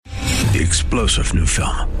The explosive new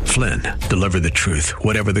film, Flynn, deliver the truth,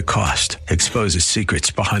 whatever the cost, exposes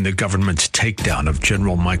secrets behind the government's takedown of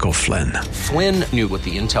General Michael Flynn. Flynn knew what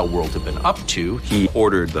the intel world had been up to. He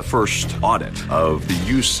ordered the first audit of the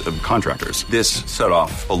use of contractors. This set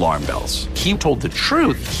off alarm bells. He told the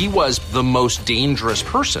truth. He was the most dangerous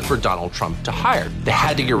person for Donald Trump to hire. They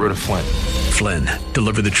had to get rid of Flynn. Flynn,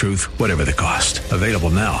 deliver the truth, whatever the cost. Available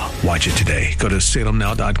now. Watch it today. Go to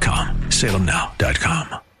salemnow.com.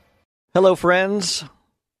 salemnow.com. Hello, friends.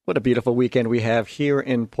 What a beautiful weekend we have here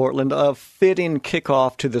in Portland, a fitting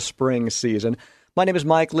kickoff to the spring season. My name is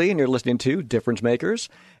Mike Lee, and you're listening to Difference Makers.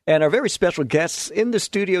 And our very special guests in the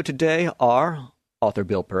studio today are author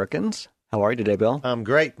Bill Perkins. How are you today, Bill? I'm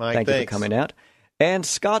great, Mike. Thank you for coming out. And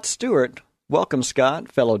Scott Stewart. Welcome,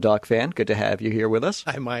 Scott, fellow Duck fan. Good to have you here with us.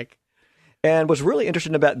 Hi, Mike. And what's really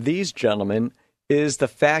interesting about these gentlemen is the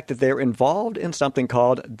fact that they're involved in something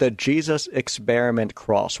called the Jesus Experiment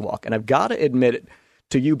Crosswalk. And I've got to admit it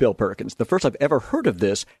to you, Bill Perkins, the first I've ever heard of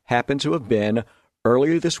this happened to have been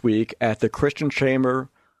earlier this week at the Christian Chamber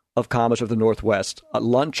of Commerce of the Northwest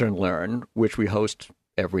Lunch and Learn, which we host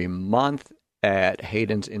every month at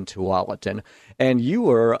Hayden's in Tualatin. And you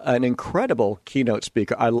were an incredible keynote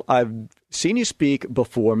speaker. I've seen you speak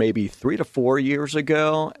before, maybe 3 to 4 years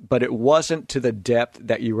ago, but it wasn't to the depth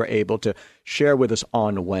that you were able to share with us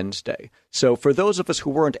on Wednesday. So for those of us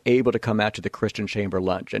who weren't able to come out to the Christian Chamber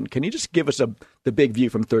Luncheon, can you just give us the big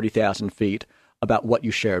view from 30,000 feet about what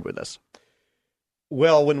you shared with us?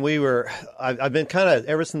 Well, I've been kind of,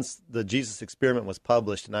 ever since the Jesus Experiment was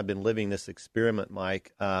published, and I've been living this experiment,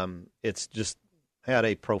 Mike, it's just had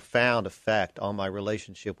a profound effect on my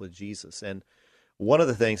relationship with Jesus. And one of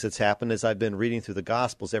the things that's happened is I've been reading through the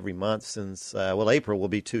Gospels every month since, April will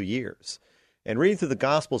be 2 years. And reading through the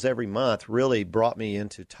Gospels every month really brought me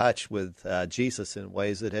into touch with Jesus in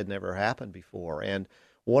ways that had never happened before. And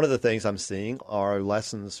one of the things I'm seeing are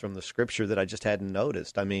lessons from the Scripture that I just hadn't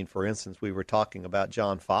noticed. I mean, for instance, we were talking about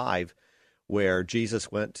John 5, where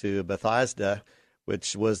Jesus went to Bethesda,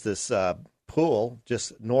 which was this pool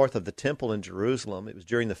just north of the temple in Jerusalem. It was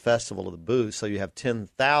during the festival of the booths, so you have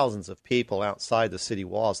 10,000s of people outside the city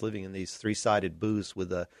walls living in these three-sided booths with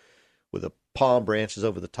the palm branches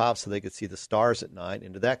over the top so they could see the stars at night.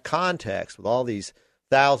 And to that context, with all these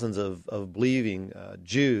thousands of believing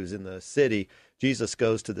Jews in the city, Jesus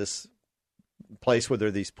goes to this place where there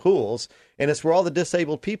are these pools, and it's where all the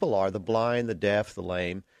disabled people are, the blind, the deaf, the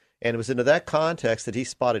lame. And it was into that context that he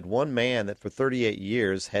spotted one man that for 38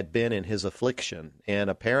 years had been in his affliction. And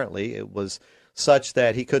apparently it was such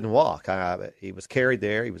that he couldn't walk. He was carried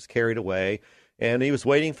there, he was carried away, and he was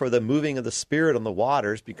waiting for the moving of the Spirit on the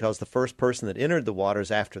waters because the first person that entered the waters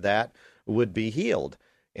after that would be healed.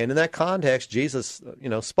 And in that context, Jesus,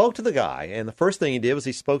 spoke to the guy. And the first thing he did was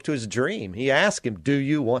he spoke to his dream. He asked him, "Do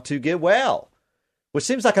you want to get well?" Which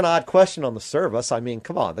seems like an odd question on the surface. I mean,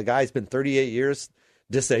 come on, the guy's been 38 years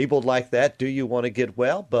disabled like that. Do you want to get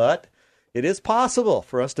well? But it is possible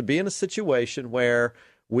for us to be in a situation where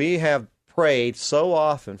we have prayed so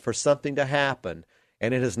often for something to happen,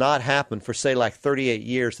 and it has not happened for, say, like 38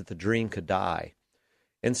 years that the dream could die.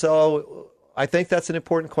 And so I think that's an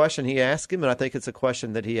important question he asked him, and I think it's a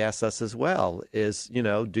question that he asks us as well, is,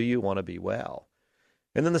 do you want to be well?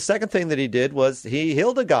 And then the second thing that he did was he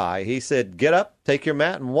healed a guy. He said, "Get up, take your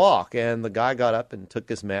mat, and walk." And the guy got up and took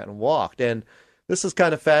his mat and walked. And this is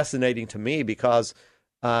kind of fascinating to me because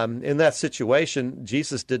in that situation,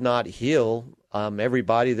 Jesus did not heal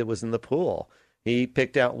everybody that was in the pool. He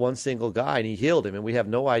picked out one single guy, and he healed him. And we have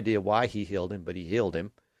no idea why he healed him, but he healed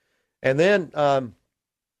him. And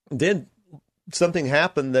then something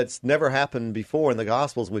happened that's never happened before in the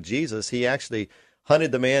Gospels with Jesus. He actually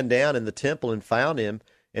hunted the man down in the temple and found him.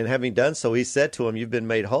 And having done so, he said to him, "You've been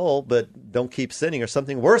made whole, but don't keep sinning or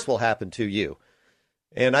something worse will happen to you."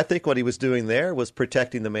 And I think what he was doing there was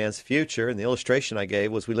protecting the man's future. And the illustration I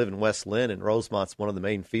gave was we live in West Lynn, and Rosemont's one of the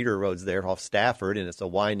main feeder roads there off Stafford, and it's a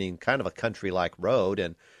winding, kind of a country-like road.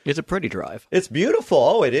 And it's a pretty drive. It's beautiful.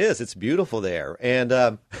 Oh, it is. It's beautiful there. And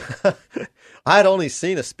I had only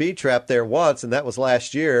seen a speed trap there once, and that was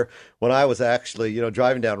last year when I was actually,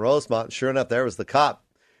 driving down Rosemont. And sure enough, there was the cop.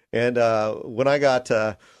 And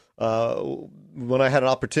when I had an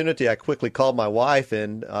opportunity, I quickly called my wife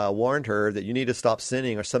and warned her that you need to stop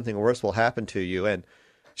sinning or something worse will happen to you. And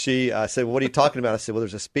she said, "Well, what are you talking about?" I said, "Well,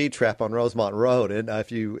 there's a speed trap on Rosemont Road, and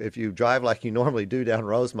if you drive like you normally do down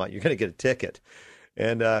Rosemont, you're going to get a ticket."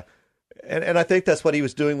 And I think that's what he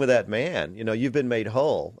was doing with that man. You've been made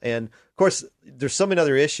whole. And of course, there's so many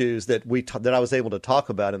other issues that I was able to talk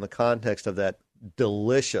about in the context of that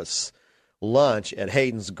delicious lunch at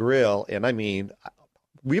Hayden's Grill. And I mean,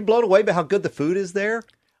 were you blown away by how good the food is there?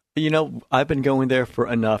 You know, I've been going there for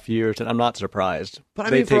enough years, and I'm not surprised. But I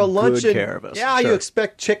they mean, for take a luncheon, good care of us. yeah, Sure. you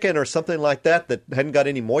expect chicken or something like that hadn't got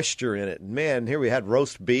any moisture in it. And man, here we had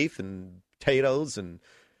roast beef and potatoes and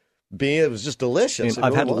bean. It was just delicious. And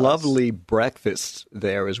I've had lovely breakfasts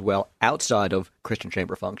there as well, outside of Christian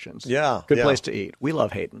Chamber functions. Yeah, Good yeah. place to eat. We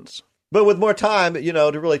love Hayden's. But with more time,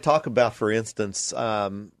 to really talk about, for instance,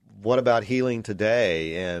 what about healing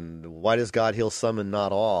today? And why does God heal some and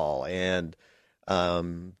not all? And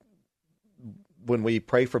when we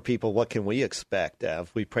pray for people, what can we expect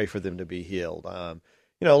if we pray for them to be healed?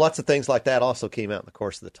 Lots of things like that also came out in the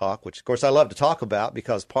course of the talk, which, of course, I love to talk about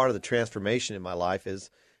because part of the transformation in my life is,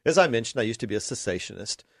 as I mentioned, I used to be a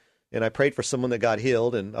cessationist. And I prayed for someone that got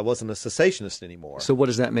healed, and I wasn't a cessationist anymore. So what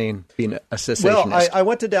does that mean, being a cessationist? Well, I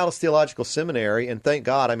went to Dallas Theological Seminary, and thank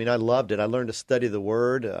God, I mean, I loved it. I learned to study the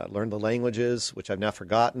Word, learned the languages, which I've now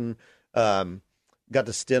forgotten. Got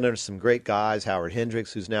to stint under some great guys, Howard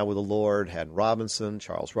Hendricks, who's now with the Lord, Haddon Robinson,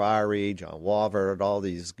 Charles Ryrie, John Walvoord, all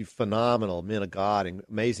these phenomenal men of God and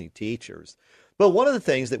amazing teachers. But one of the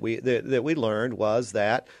things that we learned was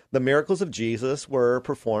that the miracles of Jesus were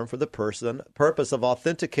performed for the purpose of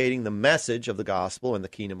authenticating the message of the gospel and the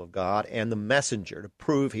kingdom of God and the messenger to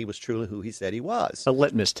prove he was truly who he said he was. A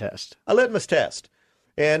litmus test. A litmus test.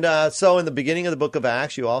 And so in the beginning of the book of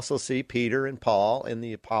Acts, you also see Peter and Paul and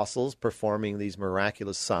the apostles performing these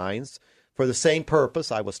miraculous signs for the same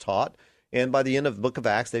purpose, I was taught. And by the end of the book of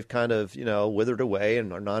Acts, they've kind of, withered away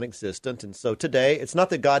and are non-existent. And so today, it's not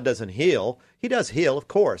that God doesn't heal. He does heal, of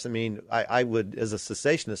course. I mean, I would, as a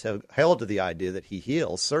cessationist, have held to the idea that he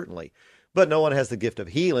heals, certainly. But no one has the gift of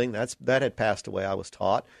healing. That had passed away, I was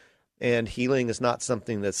taught. And healing is not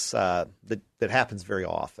something that's that happens very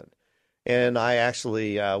often. And I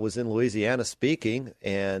actually was in Louisiana speaking,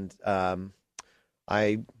 and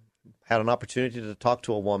I had an opportunity to talk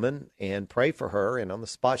to a woman and pray for her, and on the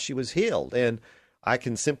spot she was healed. And I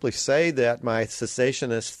can simply say that my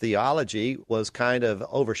cessationist theology was kind of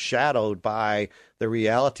overshadowed by the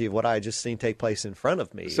reality of what I had just seen take place in front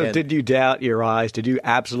of me. So did you doubt your eyes? Did you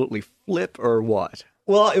absolutely flip, or what?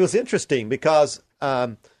 Well, it was interesting because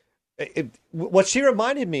what she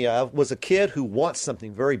reminded me of was a kid who wants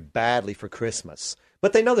something very badly for Christmas,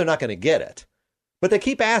 but they know they're not going to get it. But they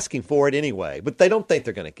keep asking for it anyway, but they don't think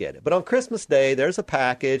they're going to get it. But on Christmas Day, there's a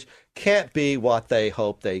package, can't be what they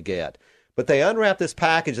hope they get. But they unwrap this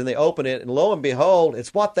package and they open it, and lo and behold,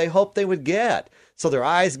 it's what they hoped they would get. So their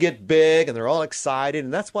eyes get big and they're all excited,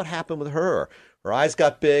 and that's what happened with her. Her eyes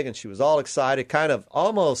got big and she was all excited, kind of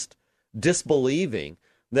almost disbelieving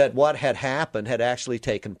that what had happened had actually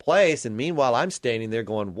taken place. And meanwhile, I'm standing there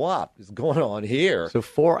going, what is going on here? So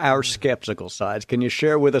for our skeptical sides, can you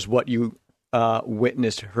share with us what you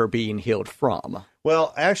witnessed her being healed from?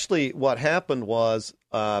 Well, actually, what happened was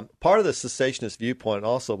part of the cessationist viewpoint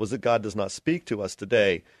also was that God does not speak to us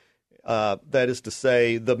today. That is to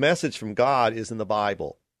say, the message from God is in the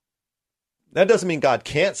Bible. That doesn't mean God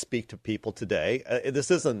can't speak to people today.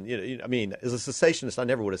 This isn't, I mean, as a cessationist, I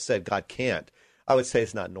never would have said God can't. I would say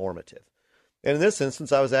it's not normative. And in this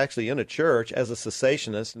instance, I was actually in a church as a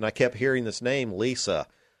cessationist, and I kept hearing this name, Lisa,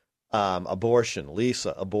 abortion,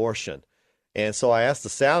 Lisa, abortion. And so I asked the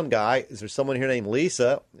sound guy, is there someone here named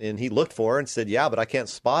Lisa? And he looked for her and said, yeah, but I can't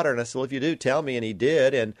spot her. And I said, well, if you do, tell me. And he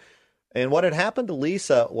did. And what had happened to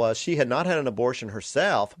Lisa was she had not had an abortion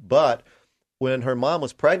herself, but when her mom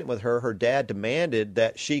was pregnant with her, her dad demanded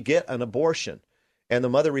that she get an abortion, and the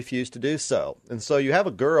mother refused to do so. And so you have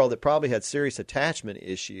a girl that probably had serious attachment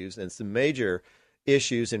issues and some major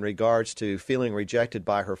issues in regards to feeling rejected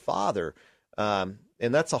by her father.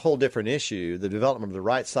 And that's a whole different issue. The development of the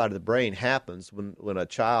right side of the brain happens when a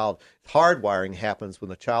child, hardwiring happens when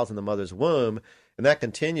the child's in the mother's womb, and that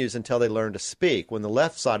continues until they learn to speak, when the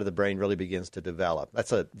left side of the brain really begins to develop.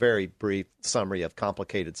 That's a very brief summary of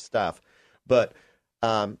complicated stuff. But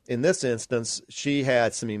in this instance, she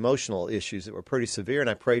had some emotional issues that were pretty severe, and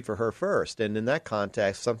I prayed for her first. And in that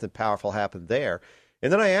context, something powerful happened there.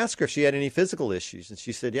 And then I asked her if she had any physical issues, and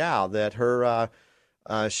she said, yeah, that her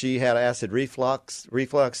she had acid reflux,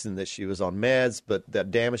 and that she was on meds, but that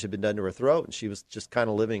damage had been done to her throat, and she was just kind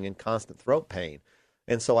of living in constant throat pain.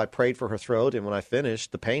 And so I prayed for her throat, and when I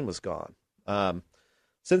finished, the pain was gone.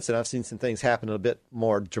 Since then, I've seen some things happen a bit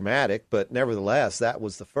more dramatic, but nevertheless, that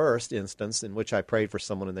was the first instance in which I prayed for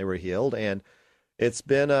someone and they were healed. And it's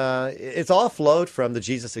been, it's all flowed from the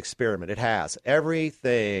Jesus experiment. It has.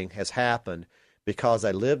 Everything has happened because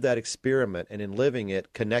I lived that experiment, and in living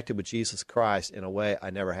it, connected with Jesus Christ in a way I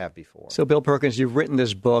never have before. So, Bill Perkins, you've written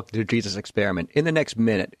this book, The Jesus Experiment. In the next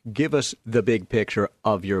minute, give us the big picture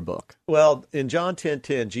of your book. Well, in John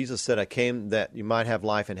 10:10, Jesus said, I came that you might have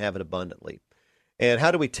life and have it abundantly. And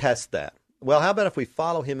how do we test that? Well, how about if we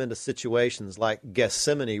follow him into situations like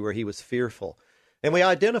Gethsemane where he was fearful, and we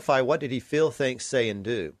identify what did he feel, think, say, and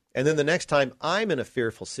do. And then the next time I'm in a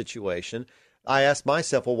fearful situation, I ask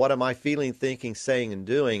myself, well, what am I feeling, thinking, saying, and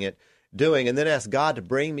doing, and then ask God to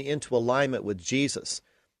bring me into alignment with Jesus.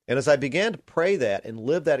 And as I began to pray that and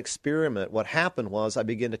live that experiment, what happened was I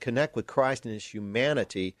began to connect with Christ in his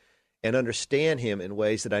humanity and understand him in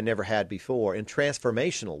ways that I never had before, in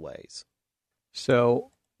transformational ways.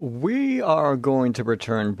 So we are going to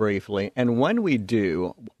return briefly, and when we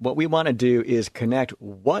do, what we want to do is connect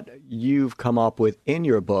what you've come up with in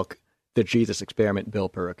your book, The Jesus Experiment, Bill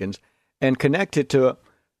Perkins, and connect it to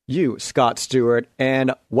you, Scott Stewart,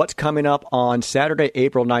 and what's coming up on Saturday,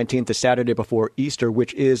 April 19th, the Saturday before Easter,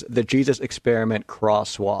 which is the Jesus Experiment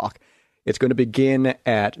Crosswalk. It's going to begin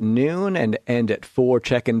at noon and end at 4,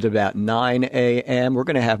 check-ins about 9 a.m. We're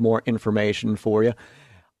going to have more information for you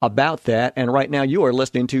about that. And right now you are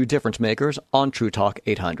listening to Difference Makers on True Talk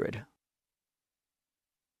 800.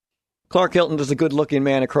 Clark Hilton is a good-looking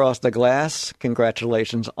man across the glass.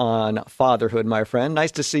 Congratulations on fatherhood, my friend.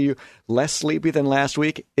 Nice to see you less sleepy than last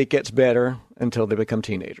week. It gets better until they become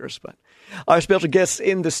teenagers. But our special guests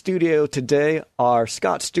in the studio today are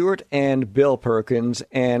Scott Stewart and Bill Perkins,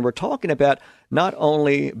 and we're talking about not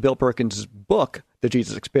only Bill Perkins' book, The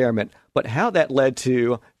Jesus Experiment, but how that led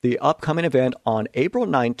to the upcoming event on April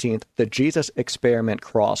 19th, the Jesus Experiment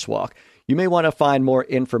Crosswalk. You may want to find more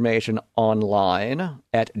information online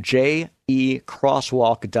at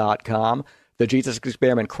jecrosswalk.com. The Jesus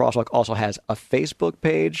Experiment Crosswalk also has a Facebook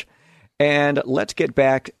page. And let's get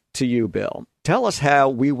back to you, Bill. Tell us how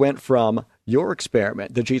we went from your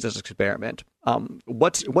experiment, the Jesus Experiment.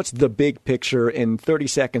 What's the big picture in 30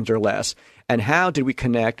 seconds or less? And how did we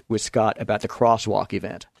connect with Scott about the Crosswalk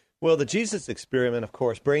event? Well, the Jesus Experiment, of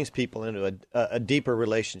course, brings people into a deeper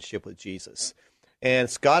relationship with Jesus.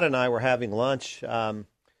 And Scott and I were having lunch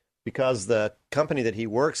because the company that he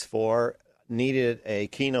works for needed a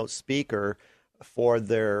keynote speaker for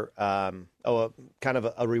their kind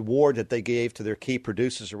of a reward that they gave to their key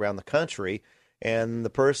producers around the country. And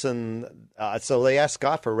the person, so they asked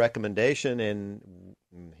Scott for a recommendation, and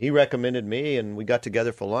he recommended me, and we got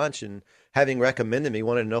together for lunch. And having recommended me,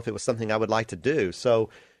 wanted to know if it was something I would like to do.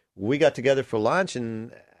 So we got together for lunch,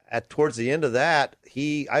 and towards the end of that,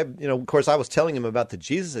 of course, I was telling him about the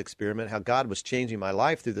Jesus Experiment, how God was changing my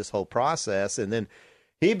life through this whole process. And then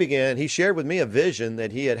he shared with me a vision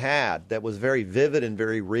that he had that was very vivid and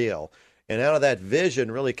very real. And out of that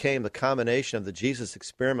vision really came the combination of the Jesus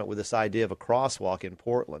Experiment with this idea of a crosswalk in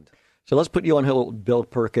Portland. So let's put you on hold, Bill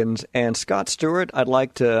Perkins. And Scott Stewart, I'd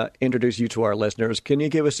like to introduce you to our listeners. Can you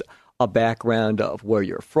give us a background of where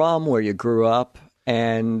you're from, where you grew up,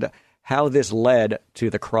 and how this led to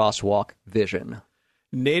the crosswalk vision?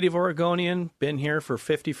 Native Oregonian, been here for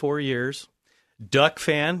 54 years. Duck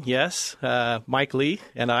fan, yes, Mike Lee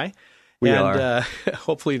and I. We are.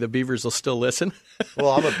 Hopefully the Beavers will still listen.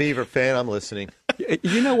 Well, I'm a Beaver fan. I'm listening.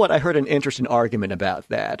 You know what? I heard an interesting argument about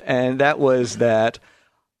that, and that was that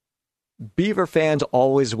Beaver fans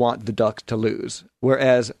always want the Ducks to lose,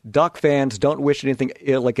 whereas Duck fans don't wish anything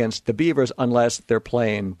ill against the Beavers unless they're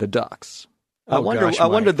playing the Ducks. I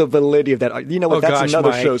wonder the validity of that. You know what? That's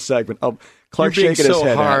another show segment. Clark shaking his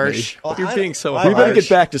head harsh. at me. You're being so harsh. We better get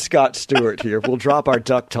back to Scott Stewart here. We'll drop our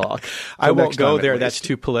duck talk. I won't go there. That's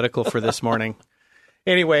too political for this morning.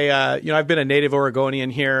 Anyway, I've been a native Oregonian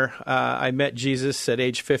here. I met Jesus at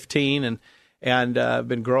age 15 and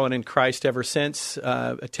been growing in Christ ever since.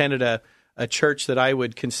 Attended a church that I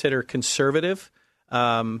would consider conservative.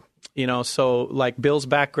 So like Bill's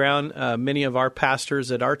background, many of our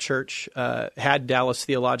pastors at our church had Dallas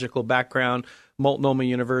theological background, Multnomah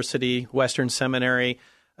University, Western Seminary.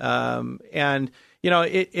 It's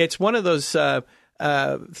one of those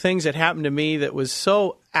things that happened to me that was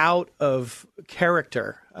so out of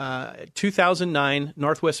character. 2009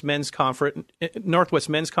 Northwest Men's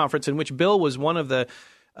Conference, in which Bill was one of the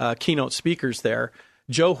keynote speakers there.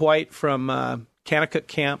 Joe White from Kanakuk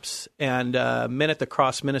Camps and Men at the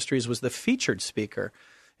Cross Ministries was the featured speaker.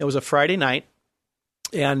 It was a Friday night,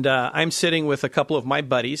 and I'm sitting with a couple of my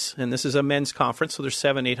buddies, and this is a men's conference, so there's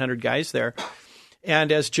 700-800 guys there.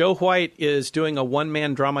 And as Joe White is doing a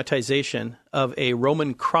one-man dramatization of a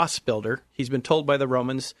Roman cross builder, he's been told by the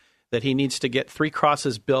Romans that he needs to get 3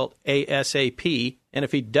 crosses built ASAP, and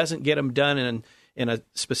if he doesn't get them done in a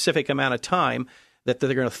specific amount of time, that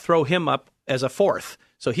they're going to throw him up as a 4th.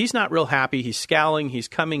 So he's not real happy. He's scowling. He's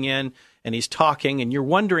coming in and he's talking, and you're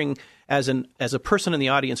wondering as a person in the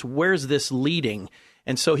audience, where's this leading?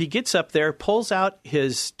 And so he gets up there, pulls out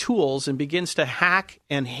his tools, and begins to hack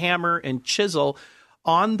and hammer and chisel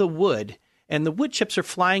on the wood. and the wood chips are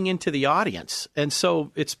flying into the audience. And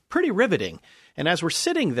so it's pretty riveting. And as we're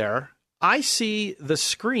sitting there, I see the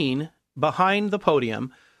screen behind the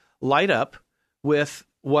podium light up with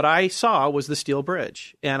what I saw was the steel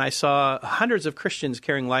bridge. And I saw hundreds of Christians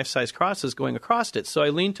carrying life-size crosses going across it. So I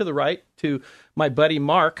leaned to the right to my buddy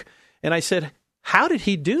Mark, and I said, how did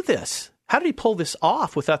he do this? How did he pull this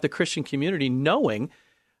off without the Christian community knowing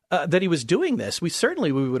that he was doing this? We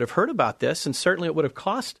would have heard about this, and certainly it would have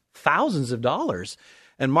cost thousands of dollars.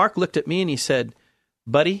 And Mark looked at me and he said,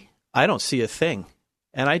 buddy, I don't see a thing.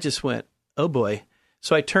 And I just went, oh boy.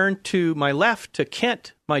 So I turned to my left to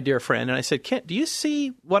Kent, my dear friend, and I said, Kent, do you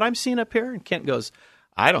see what I'm seeing up here? And Kent goes,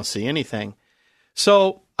 I don't see anything.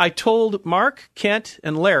 So I told Mark, Kent,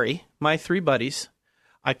 and Larry, my three buddies,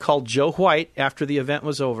 I called Joe White after the event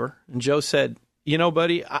was over, and Joe said, you know,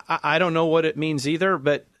 buddy, I don't know what it means either,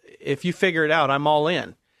 but if you figure it out, I'm all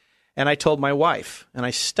in. And I told my wife, and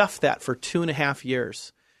I stuffed that for 2.5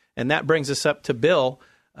 years. And that brings us up to Bill.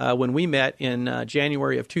 When we met in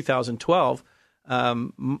January of 2012,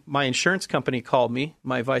 my insurance company called me,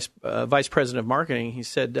 my vice president of marketing. He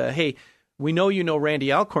said, hey, we know you know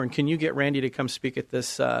Randy Alcorn. Can you get Randy to come speak at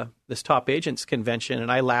this top agents convention?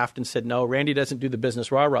 And I laughed and said, no, Randy doesn't do the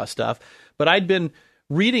business rah-rah stuff. But I'd been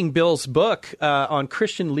reading Bill's book on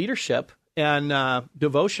Christian leadership and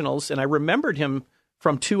devotionals, and I remembered him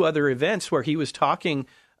from 2 other events where he was talking,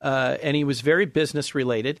 and he was very business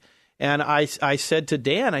related. And I said to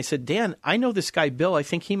Dan, Dan, I know this guy, Bill. I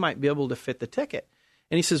think he might be able to fit the ticket.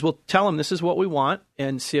 And he says, well, tell him this is what we want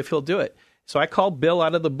and see if he'll do it. So I called Bill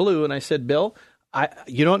out of the blue and I said, Bill,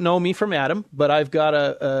 you don't know me from Adam, but I've got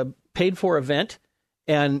a paid-for event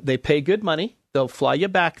and they pay good money. They'll fly you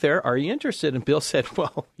back there. Are you interested? And Bill said,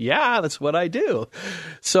 well, yeah, that's what I do.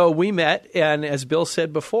 So we met. And as Bill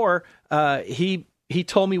said before, he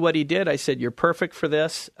told me what he did. I said, you're perfect for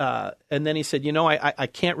this. And then he said, you know, I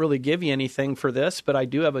can't really give you anything for this, but I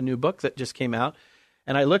do have a new book that just came out.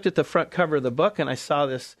 And I looked at the front cover of the book and I saw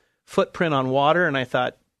this footprint on water. And I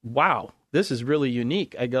thought, wow, this is really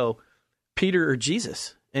unique. I go, Peter or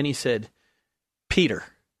Jesus? And he said, Peter.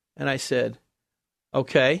 And I said,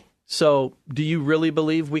 okay, so do you really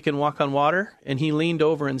believe we can walk on water? And he leaned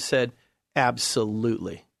over and said,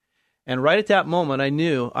 absolutely. And right at that moment, I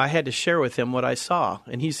knew I had to share with him what I saw.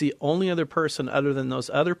 And he's the only other person other than those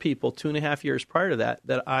other people 2.5 years prior to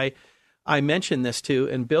that I mentioned this to.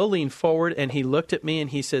 And Bill leaned forward and he looked at me and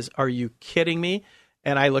he says, are you kidding me?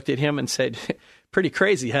 And I looked at him and said, pretty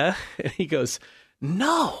crazy, huh? And he goes,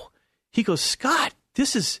 no. He goes, Scott,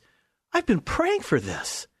 I've been praying for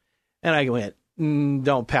this. And I went,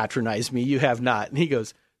 don't patronize me. You have not. And he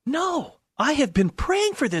goes, no, I have been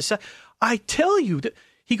praying for this. I tell you.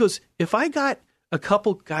 He goes, if I got a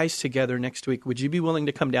couple guys together next week, would you be willing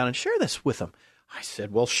to come down and share this with them? I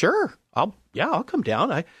said, well, sure. I'll come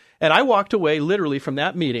down. And I walked away literally from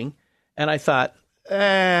that meeting and I thought,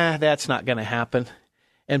 that's not going to happen.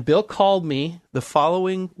 And Bill called me the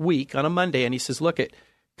following week on a Monday and he says, look,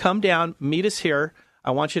 come down, meet us here.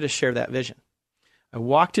 I want you to share that vision. I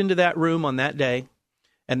walked into that room on that day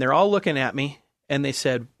and they're all looking at me and they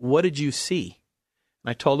said, what did you see?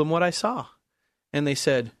 And I told them what I saw. And they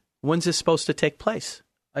said, when's this supposed to take place?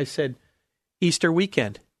 I said, Easter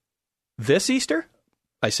weekend. This Easter?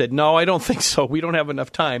 I said, no, I don't think so. We don't have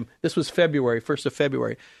enough time. This was February, 1st of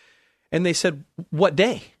February. And they said, what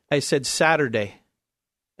day? I said, Saturday.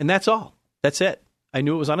 And that's all. That's it. I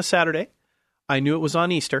knew it was on a Saturday. I knew it was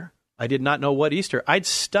on Easter. I did not know what Easter. I'd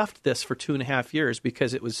stuffed this for 2.5 years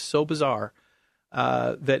because it was so bizarre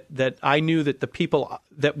that I knew that the people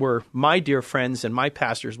that were my dear friends and my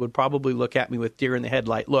pastors would probably look at me with deer in the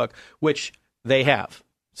headlight look, which they have.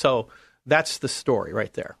 So that's the story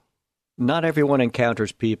right there. Not everyone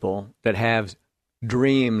encounters people that have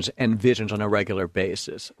dreams and visions on a regular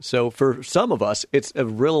basis. So for some of us, it's a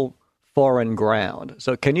real foreign ground.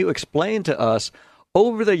 So can you explain to us,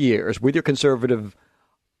 over the years, with your conservative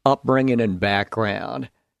upbringing and background,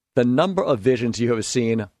 the number of visions you have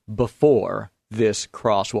seen before this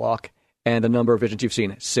crosswalk and the number of visions you've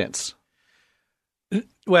seen since?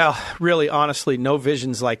 Well, really, honestly, no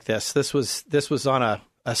visions like this. This was on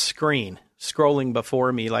a screen scrolling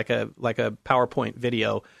before me like a PowerPoint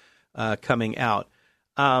video coming out.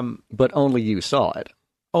 But only you saw it.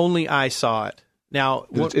 Only I saw it. Now,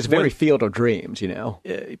 it's very field of dreams, you know.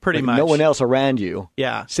 Pretty much. No one else around you,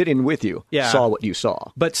 yeah, sitting with you, saw what you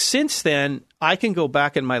saw. But since then, I can go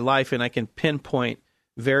back in my life and I can pinpoint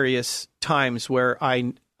various times where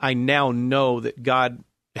I now know that God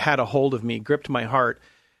had a hold of me, gripped my heart,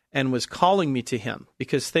 and was calling me to Him,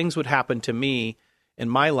 because things would happen to me in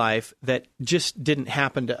my life that just didn't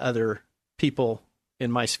happen to other people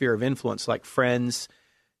in my sphere of influence, like friends,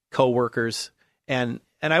 coworkers, and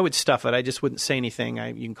I would stuff it. I just wouldn't say anything.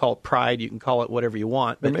 You can call it pride. You can call it whatever you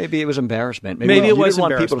want. But maybe it was embarrassment. Maybe it was you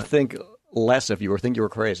didn't want people embarrassment. to think less of you or think you were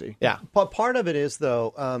crazy. Yeah. Part of it is,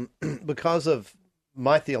 though, because of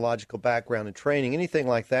my theological background and training, anything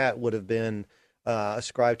like that would have been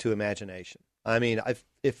ascribed to imagination. I mean,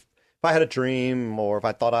 if I had a dream or if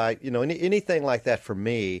I thought anything like that for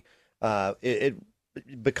me, it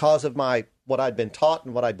because of what I'd been taught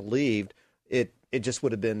and what I believed, it just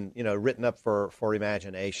would have been, written up for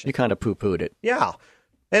imagination. You kind of poo-pooed it. Yeah.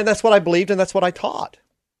 And that's what I believed and that's what I taught.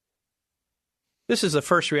 This is the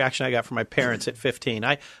first reaction I got from my parents at 15.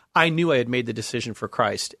 I knew I had made the decision for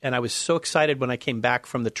Christ, and I was so excited when I came back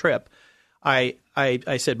from the trip. I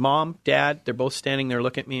said, Mom, Dad, they're both standing there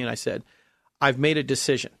looking at me, and I said, I've made a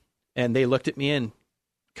decision. And they looked at me and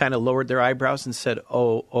kind of lowered their eyebrows and said,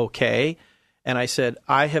 oh, okay. And I said,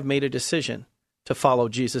 I have made a decision to follow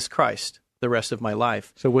Jesus Christ the rest of my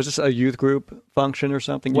life. So was this a youth group function or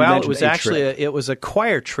something? Well, it was actually it was a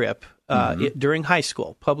choir trip during high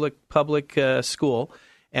school, public school,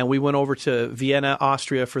 and we went over to Vienna,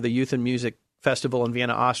 Austria for the Youth and Music Festival in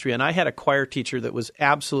Vienna, Austria. And I had a choir teacher that was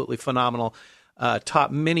absolutely phenomenal,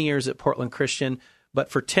 taught many years at Portland Christian, but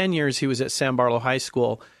for 10 years he was at San Barlow High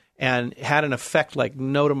School and had an effect like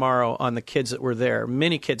no tomorrow on the kids that were there.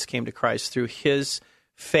 Many kids came to Christ through his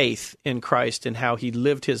faith in Christ and how he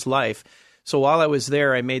lived his life. So while I was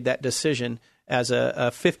there, I made that decision as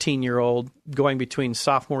a 15-year-old going between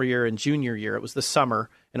sophomore year and junior year. It was the summer,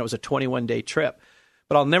 and it was a 21-day trip.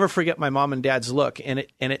 But I'll never forget my mom and dad's look, and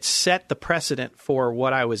it set the precedent for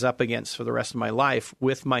what I was up against for the rest of my life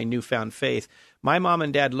with my newfound faith. My mom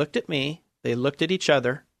and dad looked at me, they looked at each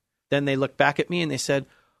other, then they looked back at me and they said,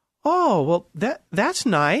 oh, well, that's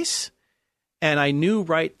nice. And I knew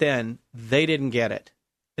right then they didn't get it.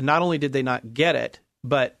 And not only did they not get it,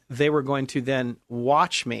 but they were going to then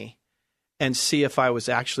watch me and see if I was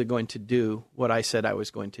actually going to do what I said I was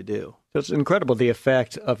going to do. So it's incredible the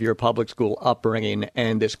effect of your public school upbringing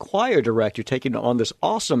and this choir director taking on this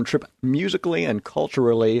awesome trip musically and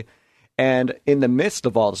culturally. And in the midst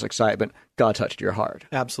of all this excitement, God touched your heart.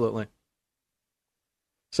 Absolutely.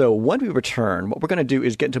 So when we return, what we're going to do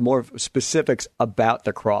is get into more specifics about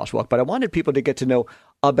the crosswalk. But I wanted people to get to know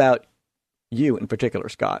about you in particular,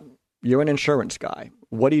 Scott. You're an insurance guy.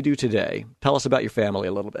 What do you do today? Tell us about your family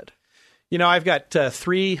a little bit. I've got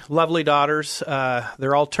 3 lovely daughters.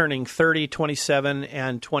 They're all turning 30, 27,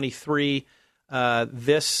 and 23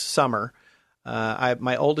 this summer.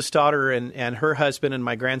 My oldest daughter and her husband and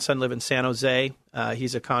my grandson live in San Jose.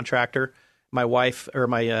 He's a contractor. My wife, or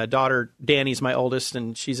my daughter, Danny's my oldest,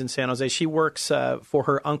 and she's in San Jose. She works for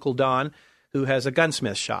her Uncle Don, who has a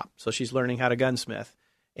gunsmith shop. So she's learning how to gunsmith.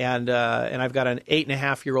 And I've got an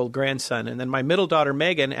 8.5-year-old grandson. And then my middle daughter,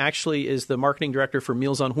 Megan, actually is the marketing director for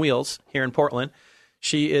Meals on Wheels here in Portland.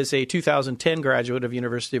 She is a 2010 graduate of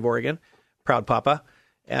University of Oregon, proud papa.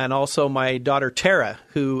 And also my daughter, Tara,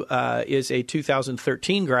 who is a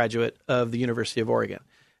 2013 graduate of the University of Oregon.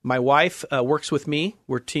 My wife works with me.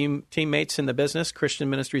 We're teammates in the business, Christian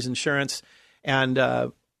Ministries Insurance. And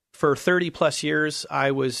for 30-plus years,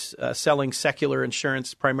 I was selling secular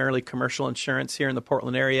insurance, primarily commercial insurance here in the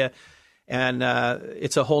Portland area. And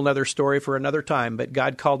it's a whole other story for another time. But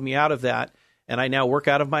God called me out of that, and I now work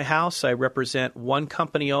out of my house. I represent one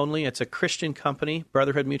company only. It's a Christian company,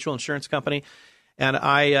 Brotherhood Mutual Insurance Company. And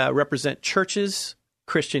I represent churches,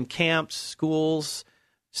 Christian camps, schools,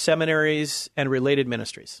 seminaries, and related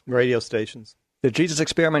ministries. Radio stations. The Jesus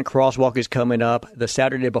Experiment Crosswalk is coming up the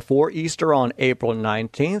Saturday before Easter on April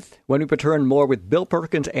 19th, when we return more with Bill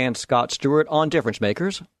Perkins and Scott Stewart on Difference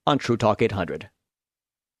Makers on True Talk 800.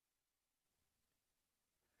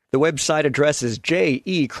 The website address is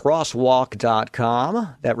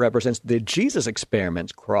jecrosswalk.com. That represents the Jesus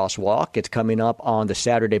Experiment Crosswalk. It's coming up on the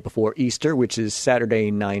Saturday before Easter, which is Saturday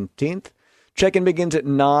 19th. Check-in begins at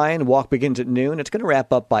 9, walk begins at noon. It's going to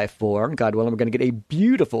wrap up by 4. God willing, we're going to get a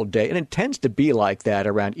beautiful day, and it tends to be like that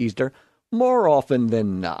around Easter more often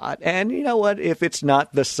than not. And you know what? If it's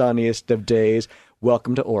not the sunniest of days,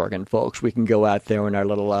 welcome to Oregon, folks. We can go out there in our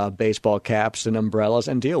little baseball caps and umbrellas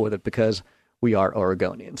and deal with it because we are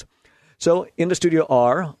Oregonians. So in the studio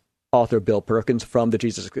are author Bill Perkins from the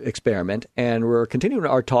Jesus Experiment, and we're continuing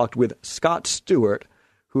our talk with Scott Stewart,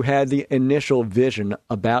 who had the initial vision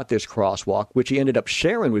about this crosswalk, which he ended up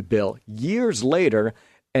sharing with Bill years later,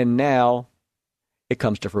 and now it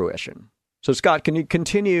comes to fruition. So, Scott, can you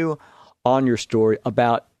continue on your story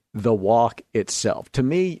about the walk itself? To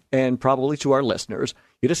me, and probably to our listeners,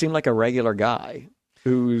 you just seem like a regular guy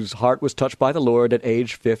whose heart was touched by the Lord at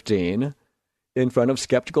age 15, in front of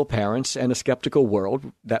skeptical parents and a skeptical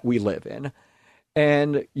world that we live in.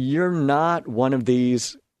 And you're not one of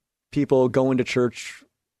these people going to church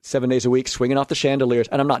 7 days a week, swinging off the chandeliers.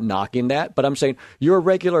 And I'm not knocking that, but I'm saying you're a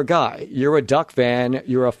regular guy. You're a Duck fan.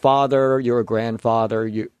 You're a father. You're a grandfather.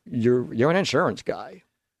 You're an insurance guy.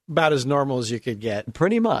 About as normal as you could get.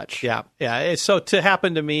 Pretty much. Yeah. So to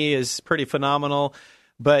happen to me is pretty phenomenal.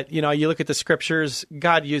 But, you look at the scriptures,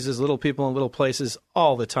 God uses little people in little places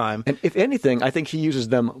all the time. And if anything, I think he uses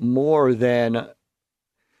them more than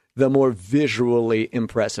the more visually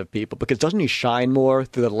impressive people. Because doesn't he shine more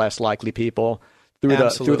through the less likely people? Through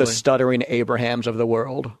the stuttering Abrahams of the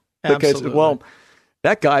world. Because, Absolutely.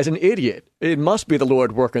 That guy's an idiot. It must be the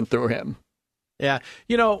Lord working through him. Yeah.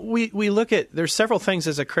 We look at, there's several things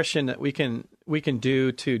as a Christian that we can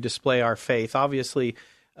do to display our faith. Obviously,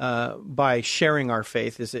 by sharing our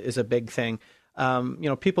faith is a big thing.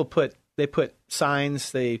 People put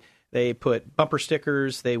signs, they put bumper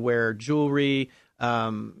stickers, they wear jewelry,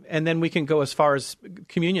 and then we can go as far as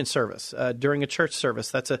communion service during a church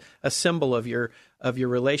service. That's a symbol of your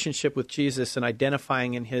relationship with Jesus and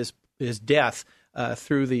identifying in his death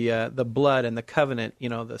through the blood and the covenant,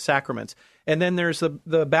 the sacraments. And then there's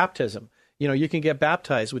the baptism. You can get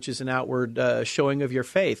baptized, which is an outward showing of your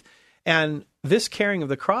faith. And this carrying of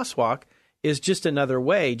the crosswalk is just another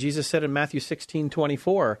way. Jesus said in Matthew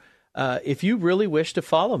 16:24, if you really wish to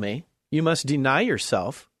follow me, you must deny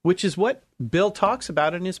yourself, which is what Bill talks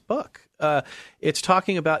about in his book. It's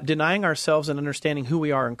talking about denying ourselves and understanding who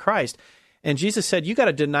we are in Christ. And Jesus said, you got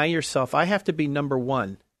to deny yourself. I have to be number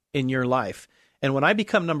one in your life. And when I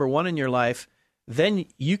become number one in your life, then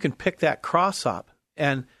you can pick that cross up.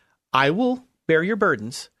 And I will bear your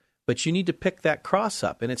burdens, but you need to pick that cross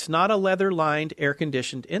up. And it's not a leather-lined,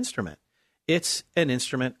 air-conditioned instrument. It's an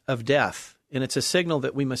instrument of death. And it's a signal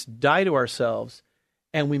that we must die to ourselves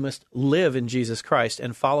and we must live in Jesus Christ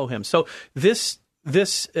and follow him. So this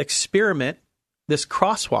experiment, this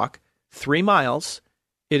crosswalk, 3 miles,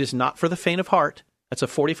 it is not for the faint of heart. That's a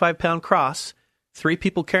 45-pound cross, 3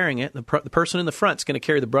 people carrying it. The person in the front is going to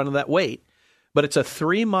carry the brunt of that weight. But it's a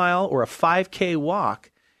 3-mile or a 5K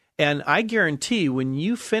walk. And I guarantee when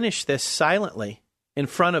you finish this silently in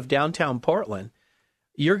front of downtown Portland,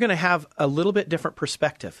 you're going to have a little bit different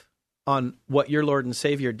perspective on what your Lord and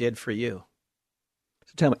Savior did for you.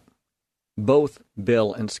 So tell me, both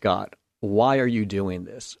Bill and Scott, why are you doing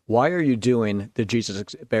this? Why are you doing the Jesus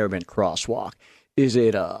Experiment crosswalk? Is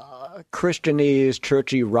it a Christianese,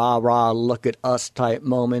 churchy, rah-rah, look at us type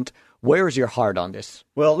moment? Where is your heart on this?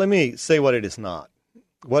 Well, let me say what it is not.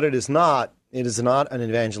 What it is not an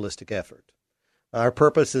evangelistic effort. Our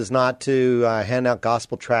purpose is not to hand out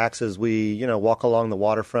gospel tracts as we, walk along the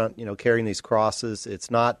waterfront, carrying these crosses.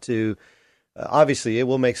 It's not to, obviously, it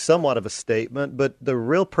will make somewhat of a statement, but the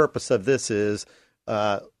real purpose of this is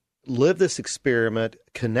live this experiment,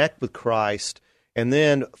 connect with Christ, and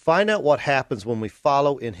then find out what happens when we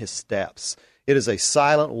follow in his steps. It is a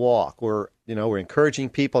silent walk. We're encouraging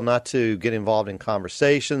people not to get involved in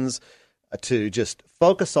conversations, to just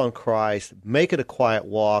focus on Christ, make it a quiet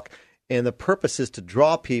walk. And the purpose is to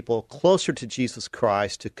draw people closer to Jesus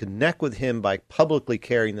Christ, to connect with him by publicly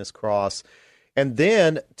carrying this cross, and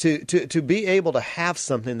then to be able to have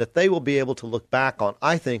something that they will be able to look back on,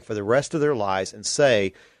 I think, for the rest of their lives and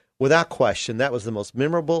say, without question, that was the most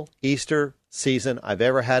memorable Easter season I've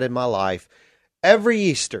ever had in my life. Every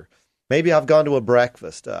Easter, maybe I've gone to a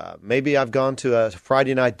breakfast, maybe I've gone to a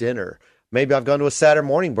Friday night dinner, maybe I've gone to a Saturday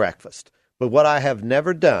morning breakfast, but what I have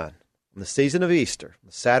never done in the season of Easter,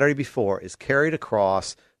 the Saturday before, is carried a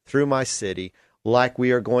cross through my city like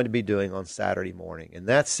we are going to be doing on Saturday morning. In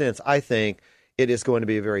that sense, I think it is going to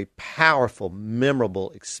be a very powerful, memorable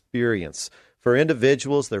experience for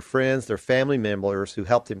individuals, their friends, their family members who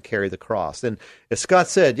helped him carry the cross. And as Scott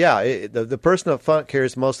said, the person up front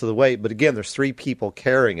carries most of the weight, but again, there's 3 people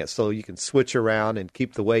carrying it, so you can switch around and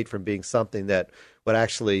keep the weight from being something that would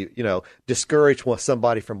actually, discourage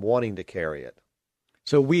somebody from wanting to carry it.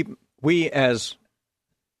 So we as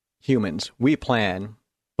humans, we plan,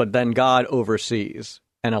 but then God oversees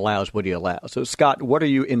and allows what he allows. So, Scott, what are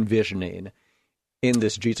you envisioning in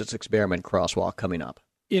this Jesus Experiment crosswalk coming up?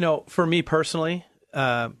 For me personally,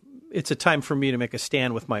 it's a time for me to make a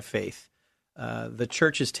stand with my faith. The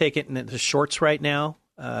church is taking it into shorts right now.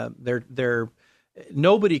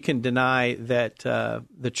 Nobody can deny that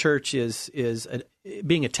the church is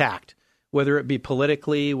being attacked, whether it be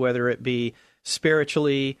politically, whether it be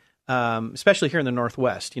spiritually, especially here in the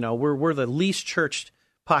Northwest. We're the least churched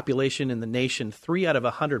population in the nation. 3 out of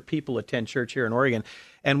 100 people attend church here in Oregon,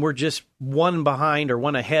 and we're just 1 behind or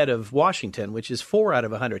 1 ahead of Washington, which is 4 out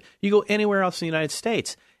of 100. You go anywhere else in the United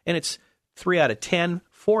States, and it's 3 out of 10,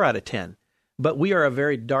 4 out of 10. But we are a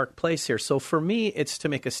very dark place here. So for me, it's to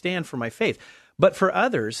make a stand for my faith. But for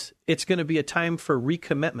others, it's going to be a time for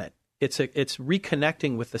recommitment. It's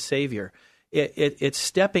reconnecting with the Savior. It's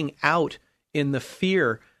stepping out in the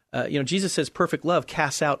fear. Jesus says perfect love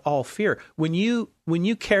casts out all fear. When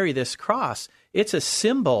you carry this cross, it's a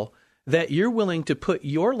symbol that you're willing to put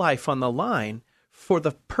your life on the line for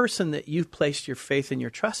the person that you've placed your faith and your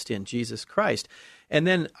trust in, Jesus Christ. And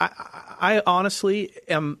then I honestly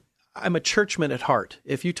I'm a churchman at heart.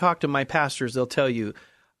 If you talk to my pastors, they'll tell you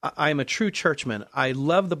I'm a true churchman. I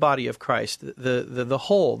love the body of Christ, the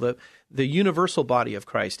whole, the universal body of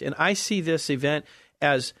Christ. And I see this event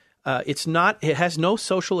as it has no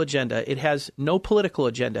social agenda. It has no political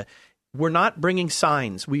agenda. We're not bringing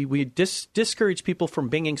signs. We discourage people from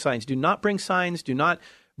bringing signs. Do not bring signs. Do not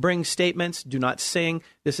bring statements. Do not sing.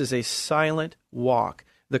 This is a silent walk.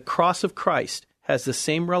 The cross of Christ has the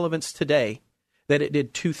same relevance today that it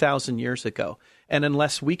did 2,000 years ago. And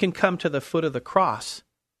unless we can come to the foot of the cross,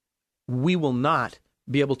 we will not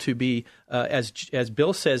be able to be, as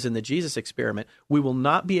Bill says in the Jesus Experiment, we will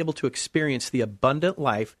not be able to experience the abundant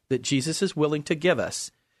life that Jesus is willing to give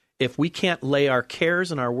us if we can't lay our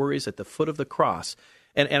cares and our worries at the foot of the cross.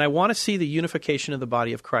 And I want to see the unification of the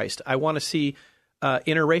body of Christ. I want to see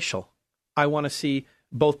interracial. I want to see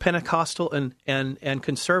both Pentecostal and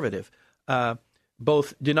conservative,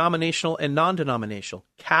 both denominational and non-denominational,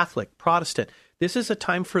 Catholic, Protestant. This is a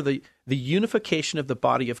time for the unification of the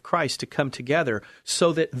body of Christ to come together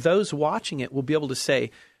so that those watching it will be able to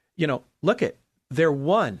say, look they're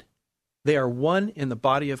one. They are one in the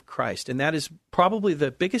body of Christ. And that is probably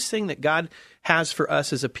the biggest thing that God has for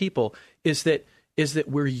us as a people is that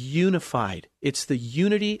we're unified. It's the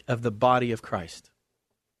unity of the body of Christ.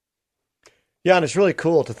 Yeah, and it's really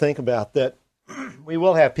cool to think about that. We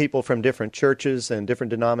will have people from different churches and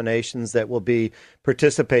different denominations that will be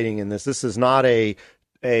participating in this. This is not a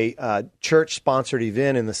church-sponsored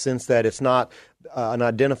event in the sense that it's not an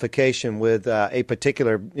identification with a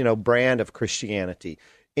particular brand of Christianity.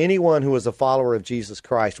 Anyone who is a follower of Jesus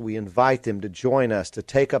Christ, we invite them to join us, to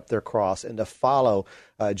take up their cross, and to follow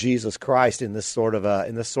Jesus Christ in this sort of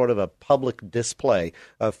a public display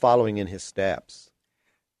of following in his steps.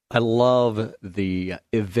 I love the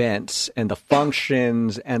events and the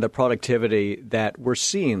functions and the productivity that we're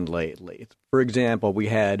seeing lately. For example, we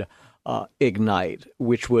had Ignite,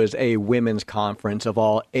 which was a women's conference of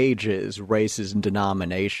all ages, races, and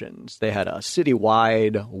denominations. They had a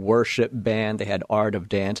citywide worship band. They had art of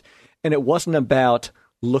dance. And it wasn't about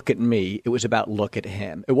look at me. It was about look at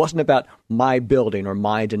him. It wasn't about my building or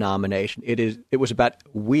my denomination. It was about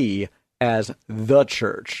we as the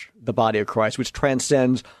church, the body of Christ, which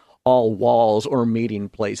transcends all walls or meeting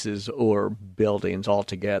places or buildings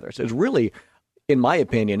altogether. So it's really, in my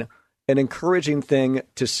opinion, an encouraging thing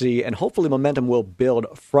to see, and hopefully momentum will build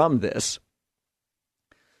from this.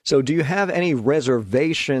 So do you have any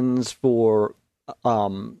reservations for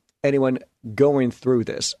anyone going through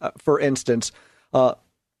this? For instance, I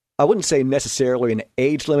wouldn't say necessarily an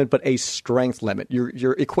age limit, but a strength limit.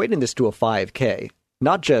 You're equating this to a 5K,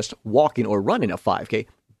 not just walking or running a 5K,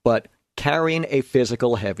 but carrying a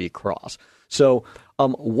physical heavy cross. So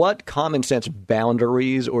what common sense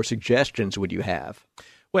boundaries or suggestions would you have?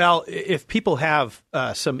 Well, if people have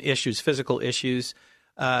some issues, physical issues,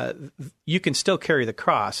 you can still carry the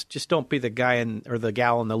cross. Just don't be the guy or the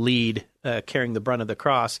gal in the lead carrying the brunt of the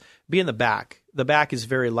cross. Be in the back. The back is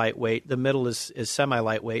very lightweight. The middle is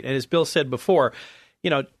semi-lightweight. And as Bill said before,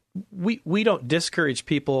 we don't discourage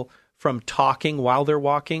people from talking while they're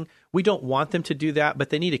walking. We don't want them to do that, but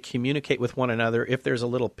they need to communicate with one another if there's a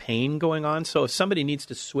little pain going on. So if somebody needs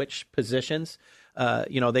to switch positions,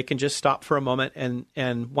 they can just stop for a moment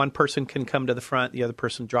and one person can come to the front, the other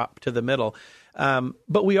person drop to the middle.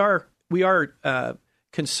 But we are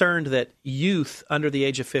concerned that youth under the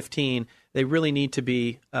age of 15, they really need to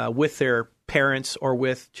be with their parents or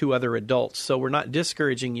with two other adults. So we're not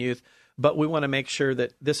discouraging youth, but we want to make sure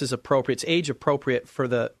that this is appropriate. It's age appropriate for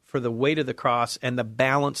the weight of the cross and the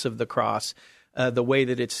balance of the cross, the way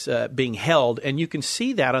that it's being held. And you can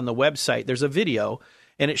see that on the website. There's a video,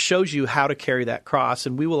 and it shows you how to carry that cross.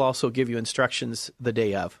 And we will also give you instructions the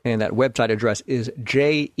day of. And that website address is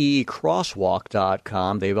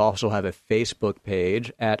jecrosswalk.com. They also have a Facebook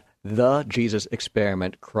page at The Jesus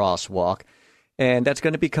Experiment Crosswalk. And that's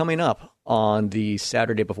going to be coming up on the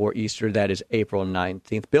Saturday before Easter. That is April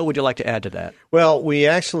 19th. Bill, would you like to add to that? Well, we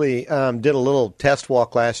actually did a little test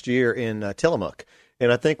walk last year in Tillamook.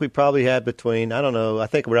 And I think we probably had between, I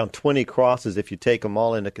think around 20 crosses if you take them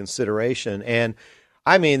all into consideration. And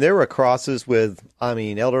I mean, there were crosses with,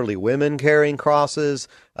 elderly women carrying crosses.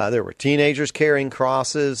 There were teenagers carrying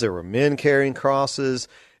crosses. There were men carrying crosses.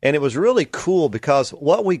 And it was really cool because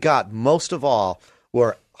what we got most of all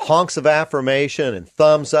were honks of affirmation and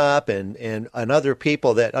thumbs up and other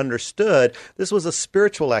people that understood this was a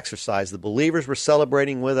spiritual exercise. The believers were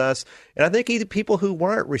celebrating with us. And I think even people who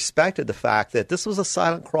weren't respected the fact that this was a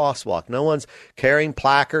silent crosswalk. No one's carrying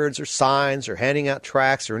placards or signs or handing out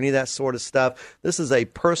tracts or any of that sort of stuff. This is a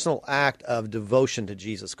personal act of devotion to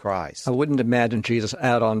Jesus Christ. I wouldn't imagine Jesus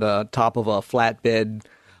out on the top of a flatbed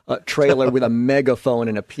trailer with a megaphone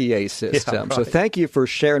and a PA system. Yeah, right. So thank you for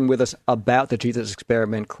sharing with us about the Jesus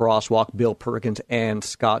Experiment Crosswalk, Bill Perkins and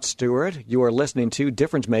Scott Stewart. You are listening to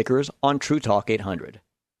Difference Makers on True Talk 800.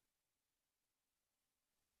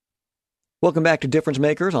 Welcome back to Difference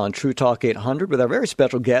Makers on True Talk 800 with our very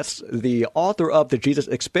special guests, the author of The Jesus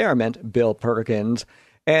Experiment, Bill Perkins,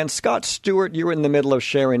 and Scott Stewart. You're in the middle of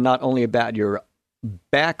sharing not only about your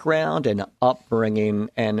background and upbringing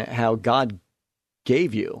and how God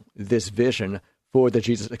gave you this vision for the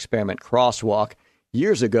Jesus Experiment Crosswalk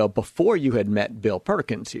years ago before you had met Bill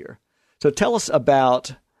Perkins here. So tell us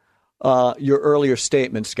about your earlier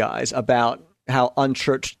statements, guys, about how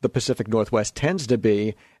unchurched the Pacific Northwest tends to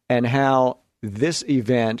be and how this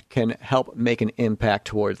event can help make an impact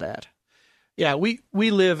toward that. Yeah, we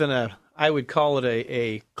live in I would call it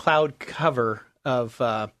a cloud cover of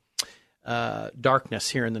darkness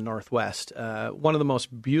here in the Northwest. One of the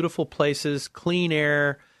most beautiful places, clean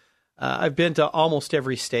air. I've been to almost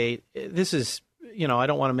every state. This is, I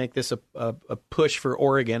don't want to make this a push for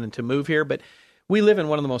Oregon and to move here, but we live in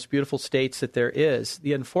one of the most beautiful states that there is.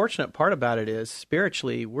 The unfortunate part about it is,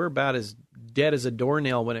 spiritually, we're about as dead as a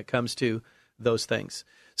doornail when it comes to those things.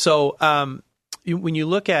 So when you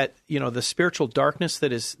look at, the spiritual darkness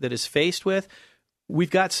that is faced with, we've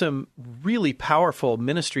got some really powerful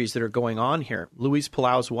ministries that are going on here. Luis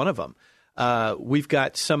Palau is one of them. We've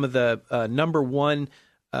got some of the number one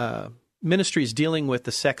ministries dealing with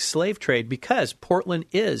the sex slave trade because Portland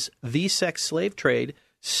is the sex slave trade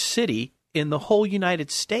city in the whole United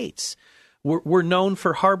States. We're known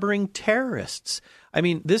for harboring terrorists. I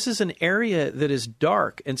mean, this is an area that is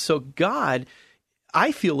dark. And so God,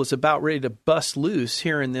 I feel, is about ready to bust loose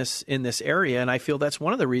here in this area. And I feel that's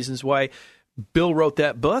one of the reasons why Bill wrote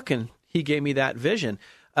that book, and he gave me that vision.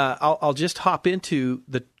 I'll just hop into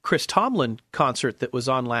the Chris Tomlin concert that was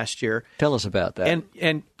on last year. Tell us about that.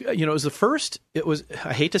 And it was the first. It was.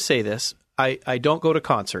 I hate to say this. I don't go to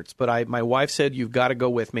concerts, but my wife said you've got to go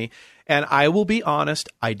with me. And I will be honest,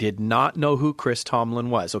 I did not know who Chris Tomlin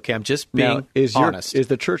was. Okay, I'm just being honest. Is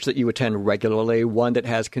the church that you attend regularly one that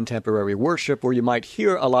has contemporary worship, where you might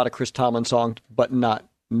hear a lot of Chris Tomlin songs but not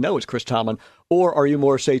know it's Chris Tomlin? Or are you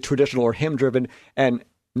more, say, traditional or hymn-driven and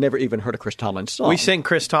never even heard a Chris Tomlin song? We sing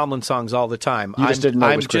Chris Tomlin songs all the time. You just didn't know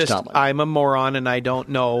it was Chris Tomlin. I'm a moron and I don't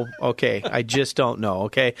know. Okay, I just don't know.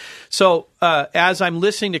 Okay, so as I'm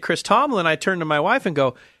listening to Chris Tomlin, I turn to my wife and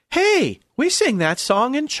go, "Hey, we sing that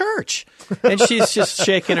song in church," and she's just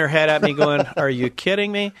shaking her head at me, going, "Are you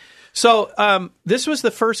kidding me?" So this was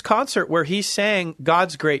the first concert where he sang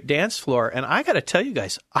God's Great Dance Floor, and I got to tell you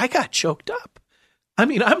guys, I got choked up. I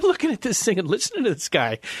mean, I'm looking at this thing and listening to this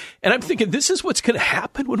guy, and I'm thinking, this is what's going to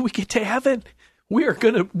happen when we get to heaven. We are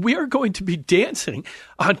going to be dancing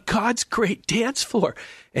on God's great dance floor.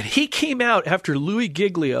 And he came out after Louis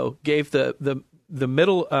Giglio gave the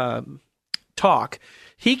middle talk.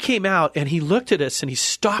 He came out and he looked at us and he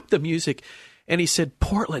stopped the music and he said,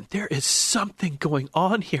 "Portland, there is something going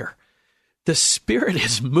on here. The Spirit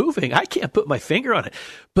is moving. I can't put my finger on it,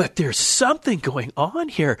 but there's something going on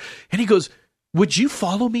here." And he goes, "Would you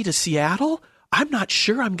follow me to Seattle? I'm not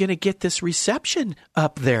sure I'm going to get this reception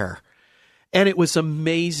up there." And it was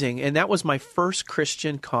amazing. And that was my first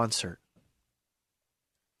Christian concert.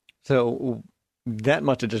 So that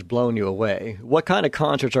must have just blown you away. What kind of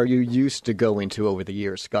concerts are you used to going to over the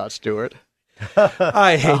years, Scott Stewart?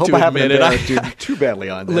 I hate to admit it. I do too badly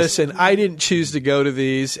on this. Listen, I didn't choose to go to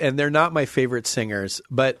these, and they're not my favorite singers.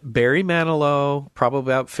 But Barry Manilow, probably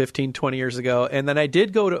about 15, 20 years ago, and then I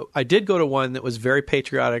did go to one that was very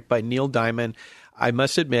patriotic by Neil Diamond. I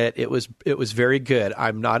must admit, it was very good.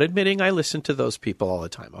 I'm not admitting I listen to those people all the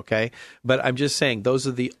time, okay? But I'm just saying those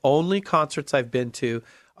are the only concerts I've been to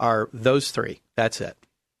are those three. That's it.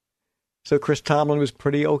 So Chris Tomlin was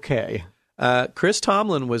pretty okay. Chris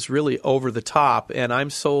Tomlin was really over the top, and I'm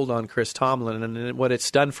sold on Chris Tomlin. And what it's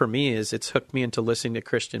done for me is it's hooked me into listening to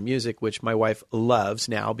Christian music, which my wife loves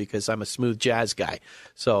now because I'm a smooth jazz guy.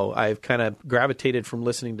 So I've kind of gravitated from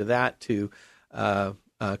listening to that to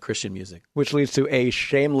Christian music. Which leads to a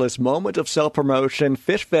shameless moment of self-promotion.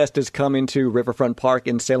 Fish Fest is coming to Riverfront Park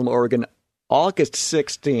in Salem, Oregon, August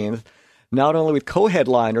 16th. Not only with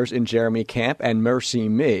co-headliners in Jeremy Camp and Mercy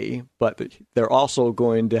Me, but they're also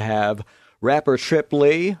going to have rapper Trip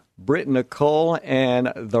Lee, Britt Nicole,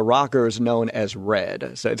 and the rockers known as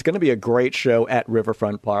Red. So it's going to be a great show at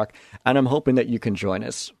Riverfront Park, and I'm hoping that you can join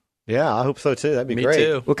us. Yeah, I hope so too. That'd be great. Me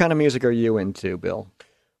too. What kind of music are you into, Bill?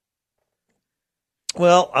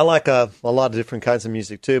 Well, I like a lot of different kinds of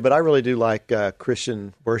music too, but I really do like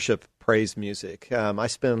Christian worship praise music. I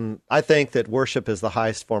think that worship is the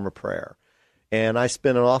highest form of prayer. And I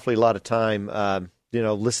spend an awfully lot of time,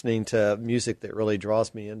 listening to music that really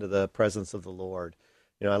draws me into the presence of the Lord.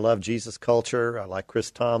 I love Jesus culture. I like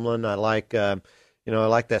Chris Tomlin. I like that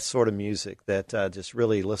sort of music that just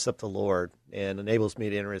really lifts up the Lord and enables me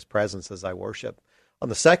to enter His presence as I worship. On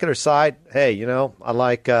the secular side, hey, I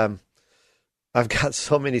like. I've got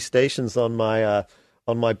so many stations on my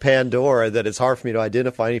Pandora that it's hard for me to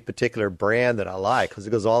identify any particular brand that I like, because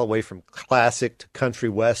it goes all the way from classic to country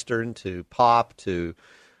western to pop to,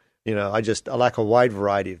 I like a wide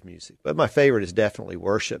variety of music. But my favorite is definitely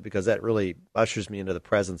worship, because that really ushers me into the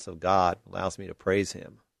presence of God, allows me to praise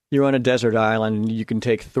Him. You're on a desert island, and you can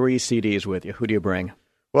take 3 CDs with you. Who do you bring?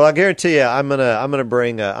 Well, I guarantee you, I'm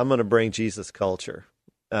gonna bring Jesus culture.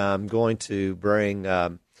 I'm going to bring.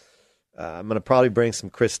 I'm going to probably bring some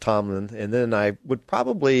Chris Tomlin, and then I would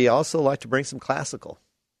probably also like to bring some classical.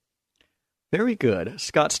 Very good.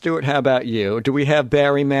 Scott Stewart, how about you? Do we have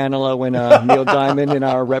Barry Manilow and Neil Diamond in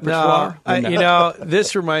our repertoire? No.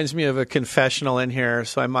 This reminds me of a confessional in here,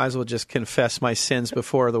 so I might as well just confess my sins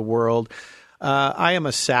before the world. I am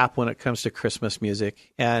a sap when it comes to Christmas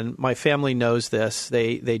music, and my family knows this.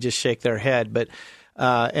 They just shake their head, but...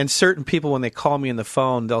 and certain people, when they call me on the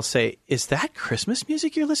phone, they'll say, "Is that Christmas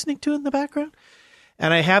music you're listening to in the background?"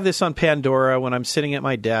 And I have this on Pandora when I'm sitting at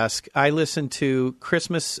my desk. I listen to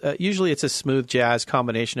Christmas. Usually it's a smooth jazz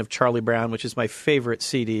combination of Charlie Brown, which is my favorite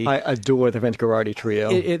CD. I adore the Vince Guaraldi trio.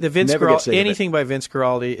 Anything by Vince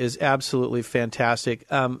Guaraldi is absolutely fantastic.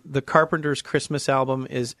 The Carpenters' Christmas album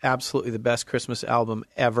is absolutely the best Christmas album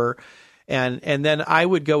ever. And then I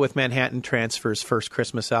would go with Manhattan Transfer's first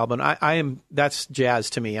Christmas album. That's jazz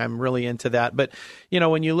to me. I'm really into that. But,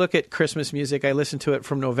 when you look at Christmas music, I listen to it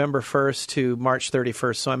from November 1st to March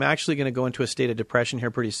 31st. So I'm actually going to go into a state of depression here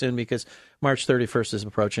pretty soon, because March 31st is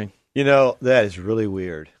approaching. That is really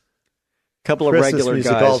weird. Couple of Christmas regular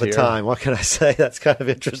music guys all the here. time. What can I say? That's kind of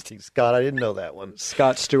interesting, Scott. I didn't know that one.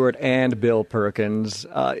 Scott Stewart and Bill Perkins.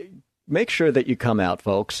 Make sure that you come out,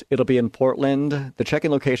 folks. It'll be in Portland. The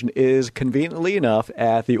check-in location is, conveniently enough,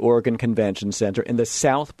 at the Oregon Convention Center in the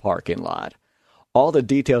south parking lot. All the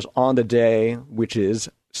details on the day, which is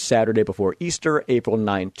Saturday before Easter, April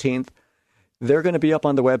 19th, they're going to be up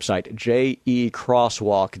on the website,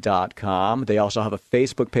 jecrosswalk.com. They also have a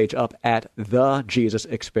Facebook page up at The Jesus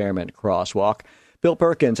Experiment Crosswalk. Bill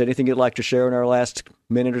Perkins, anything you'd like to share in our last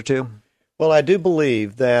minute or two? Well, I do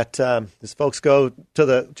believe that as folks go to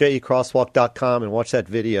the jecrosswalk.com and watch that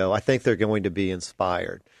video, I think they're going to be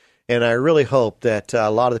inspired. And I really hope that a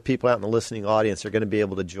lot of the people out in the listening audience are going to be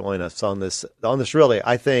able to join us on this. Really,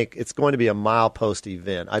 I think it's going to be a milepost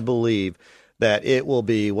event. I believe that it will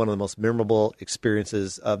be one of the most memorable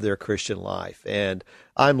experiences of their Christian life. And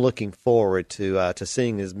I'm looking forward to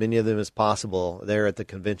seeing as many of them as possible there at the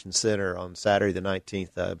Convention Center on Saturday the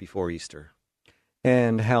 19th before Easter.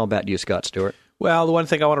 And how about you, Scott Stewart? Well, the one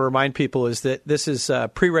thing I want to remind people is that this is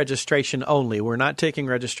pre-registration only. We're not taking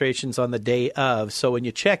registrations on the day of. So when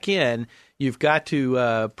you check in, you've got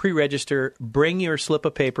to pre-register, bring your slip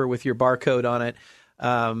of paper with your barcode on it,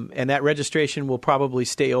 and that registration will probably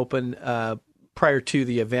stay open prior to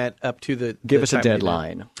the event up to the Give us a time of the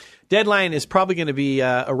deadline. event. Deadline is probably going to be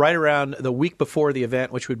right around the week before the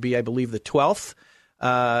event, which would be, I believe, the 12th.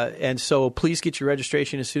 And so please get your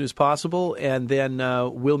registration as soon as possible, and then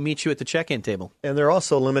we'll meet you at the check-in table. And there are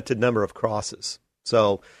also a limited number of crosses.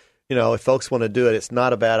 So, if folks want to do it, it's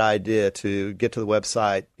not a bad idea to get to the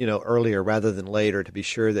website, earlier rather than later, to be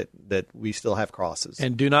sure that we still have crosses.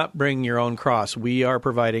 And do not bring your own cross. We are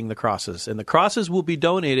providing the crosses. And the crosses will be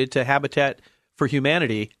donated to Habitat for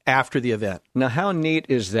Humanity after the event. Now, how neat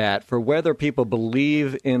is that for whether people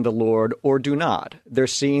believe in the Lord or do not? They're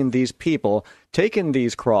seeing these people taking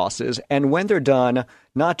these crosses, and when they're done,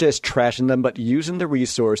 not just trashing them, but using the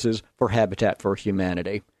resources for Habitat for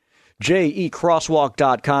Humanity.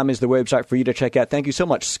 jecrosswalk.com is the website for you to check out. Thank you so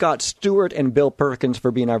much, Scott Stewart and Bill Perkins,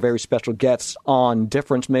 for being our very special guests on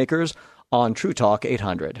Difference Makers on True Talk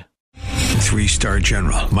 800. 3-star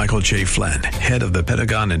general Michael J. Flynn, head of the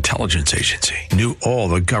Pentagon Intelligence Agency, knew all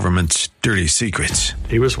the government's dirty secrets.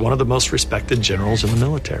 He was one of the most respected generals in the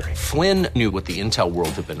military. Flynn knew what the intel world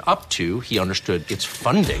had been up to. He understood its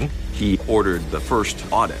funding. He ordered the first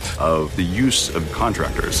audit of the use of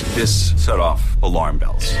contractors. This set off alarm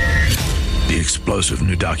bells. The explosive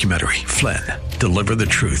new documentary, Flynn, Deliver the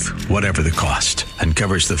Truth, Whatever the Cost,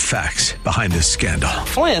 uncovers the facts behind this scandal.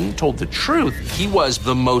 Flynn told the truth. He was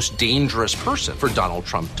the most dangerous person for Donald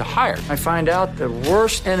Trump to hire. I find out the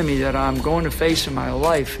worst enemy that I'm going to face in my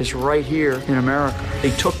life is right here in America.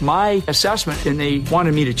 They took my assessment and they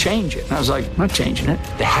wanted me to change it. And I was like, I'm not changing it.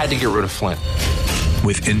 They had to get rid of Flynn.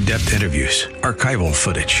 With in-depth interviews, archival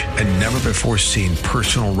footage, and never-before-seen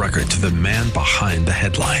personal records of the man behind the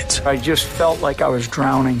headlines. I just felt like I was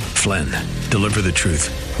drowning. Flynn, Deliver the Truth,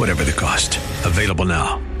 Whatever the Cost. Available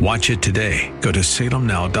now. Watch it today. Go to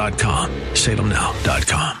salemnow.com.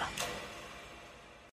 salemnow.com.